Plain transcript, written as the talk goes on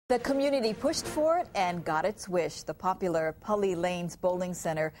The community pushed for it and got its wish. The popular Pali Lanes Bowling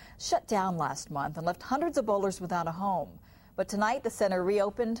Center shut down last month and left hundreds of bowlers without a home. But tonight, the center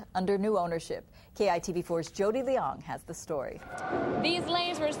reopened under new ownership. KITV4's Jody Leong has the story. These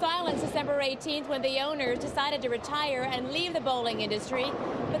lanes were silenced December 18th when the owners decided to retire and leave the bowling industry.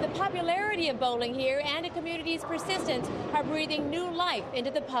 But the popularity of bowling here and the community's persistence are breathing new life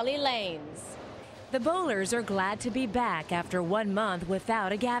into the Pali Lanes. The bowlers are glad to be back after 1 month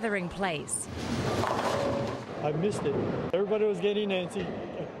without a gathering place. I missed it. Everybody was getting antsy.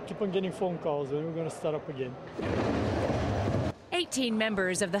 I keep on getting phone calls, and we're going to start up again. 18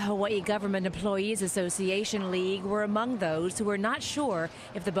 members of the Hawaii Government Employees Association League were among those who were not sure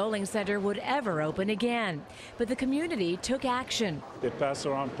if the bowling center would ever open again. But the community took action. They passed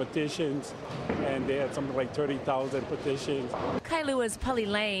around petitions, and they had something like 30,000 petitions. Kailua's Pali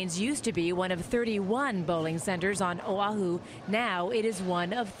Lanes used to be one of 31 bowling centers on Oahu. Now it is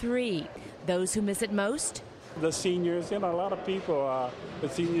one of 3. Those who miss it most? The seniors, a lot of people, the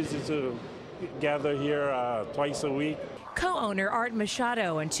seniors used to gather here twice a week. Co-owner Art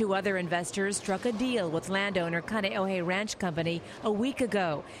Machado and 2 other investors struck a deal with landowner Kaneohe Ranch Company a week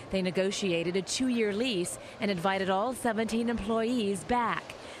ago. They negotiated a 2-year lease and invited all 17 employees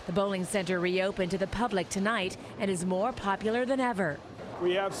back. The bowling center reopened to the public tonight and is more popular than ever.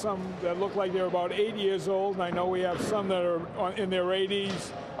 We have some that look like they're about 8 years old, and I know we have some that are in their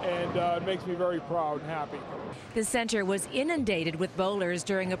 80s, and it makes me very proud and happy. The center was inundated with bowlers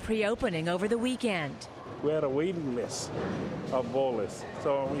during a pre-opening over the weekend. We had a waiting list of bowlers.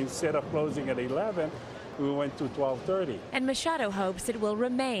 So instead of closing at 11, we went to 12:30. And Machado hopes it will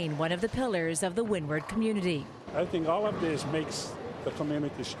remain one of the pillars of the Windward community. I think all of this makes the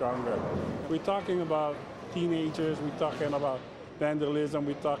community stronger. We're talking about teenagers, we're talking about vandalism,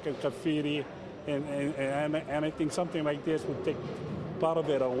 we're talking graffiti, and I think something like this would take part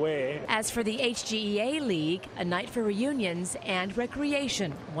of it away. As for the HGEA League, a night for reunions and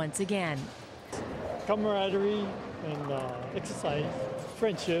recreation once again. Camaraderie and exercise,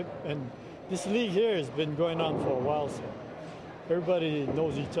 friendship, and this league here has been going on for a while, so everybody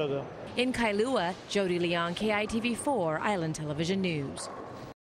knows each other. In Kailua, Jody Leong, KITV4 Island Television News.